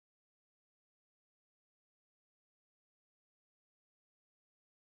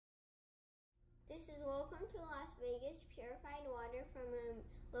This is welcome to Las Vegas Purified water from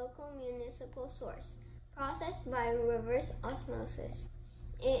a local municipal source, processed by reverse osmosis.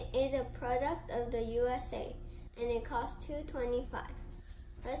 It is a product of the USA, and it costs $2.25.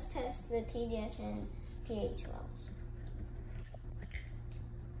 Let's test the TDS and pH levels.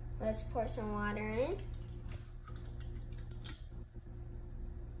 Let's pour some water in.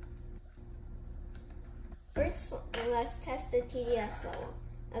 First, let's test the TDS level.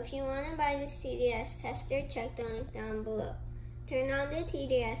 If you want to buy this TDS tester, check the link down below. Turn on the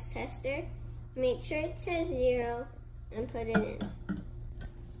TDS tester, make sure it says 0, and put it in.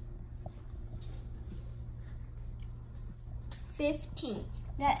 15.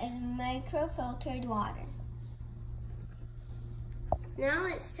 That is microfiltered water. Now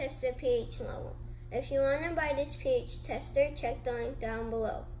let's test the pH level. If you want to buy this pH tester, check the link down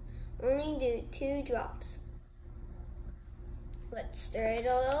below. Only do 2 drops. Let's stir it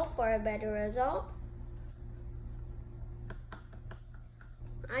a little for a better result.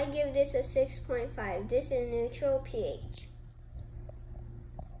 I give this a 6.5. This is neutral pH.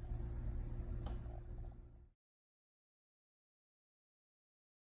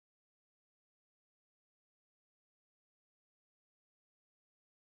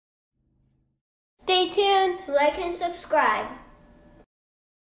 Stay tuned, like and subscribe.